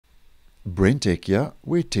BrenTech here,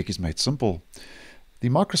 where tech is made simple. The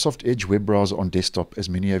Microsoft Edge web browser on desktop, as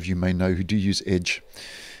many of you may know who do use Edge,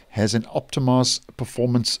 has an optimize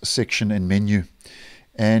performance section and menu.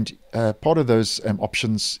 And part of those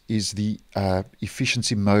options is the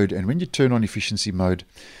efficiency mode. And when you turn on efficiency mode,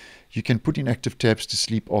 you can put inactive tabs to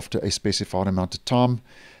sleep after a specified amount of time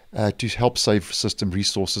to help save system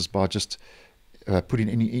resources by just putting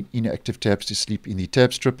any inactive tabs to sleep in the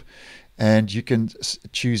tab strip. And you can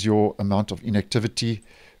choose your amount of inactivity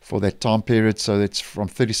for that time period. So that's from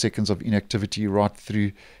 30 seconds of inactivity right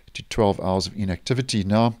through to 12 hours of inactivity.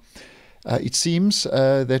 Now, it seems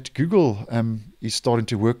that Google is starting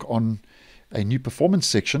to work on a new performance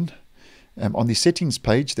section on the settings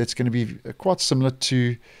page that's going to be quite similar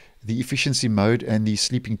to the efficiency mode and the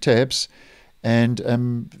sleeping tabs.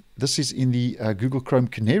 And this is in the Google Chrome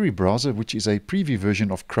Canary browser, which is a preview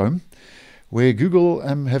version of Chrome, where Google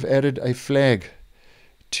have added a flag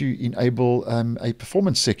to enable a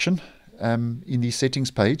performance section in the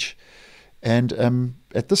settings page. And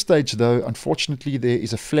at this stage, though, unfortunately, there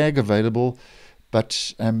is a flag available,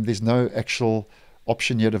 but there's no actual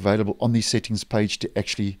option yet available on the settings page to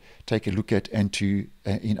actually take a look at and to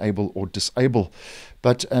enable or disable.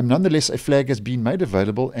 But nonetheless, a flag has been made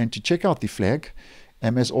available, and to check out the flag,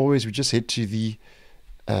 as always, we just head to the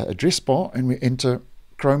address bar and we enter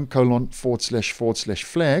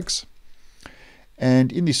Chrome://flags.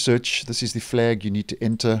 And in the search, this is the flag you need to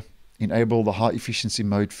enter. Enable the high efficiency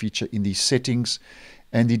mode feature in the settings.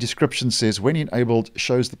 And the description says, when enabled,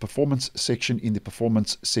 shows the performance section in the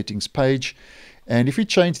performance settings page. And if we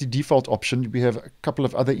change the default option, we have a couple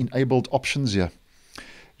of other enabled options here.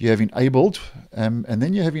 You have enabled, and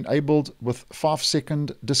then you have enabled with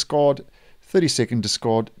 5-second discard, 30-second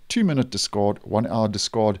discard, 2-minute discard, 1-hour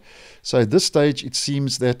discard. So at this stage, it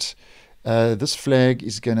seems that this flag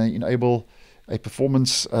is going to enable a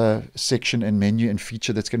performance section and menu and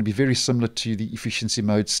feature that's going to be very similar to the efficiency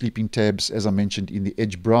mode sleeping tabs, as I mentioned, in the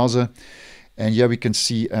Edge browser. And here we can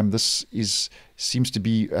see this seems to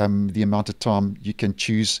be the amount of time you can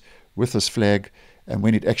choose with this flag, and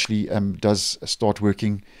when it actually does start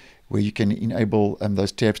working, where you can enable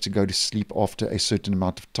those tabs to go to sleep after a certain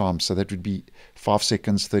amount of time. So that would be 5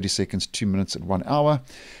 seconds, 30 seconds, 2 minutes, and 1 hour.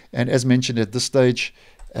 And as mentioned at this stage,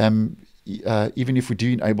 even if we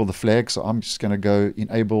do enable the flag, so I'm just going to go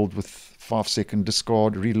enabled with 5-second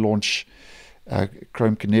discard, relaunch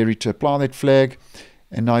Chrome Canary to apply that flag.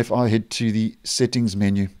 And now if I head to the settings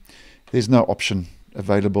menu, there's no option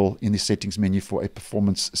available in the settings menu for a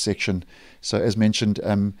performance section. So as mentioned,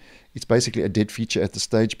 it's basically a dead feature at this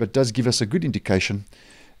stage, but does give us a good indication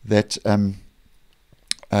that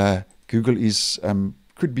Google is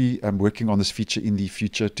could be working on this feature in the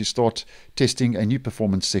future to start testing a new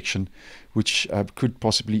performance section, which could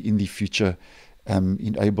possibly in the future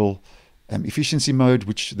enable efficiency mode,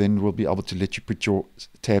 which then will be able to let you put your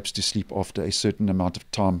tabs to sleep after a certain amount of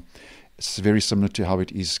time. It's very similar to how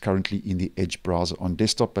it is currently in the Edge browser on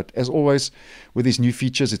desktop. But as always, with these new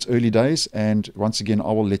features, it's early days. And once again,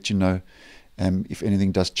 I will let you know if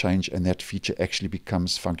anything does change and that feature actually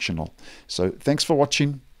becomes functional. So thanks for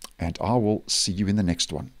watching, and I will see you in the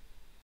next one.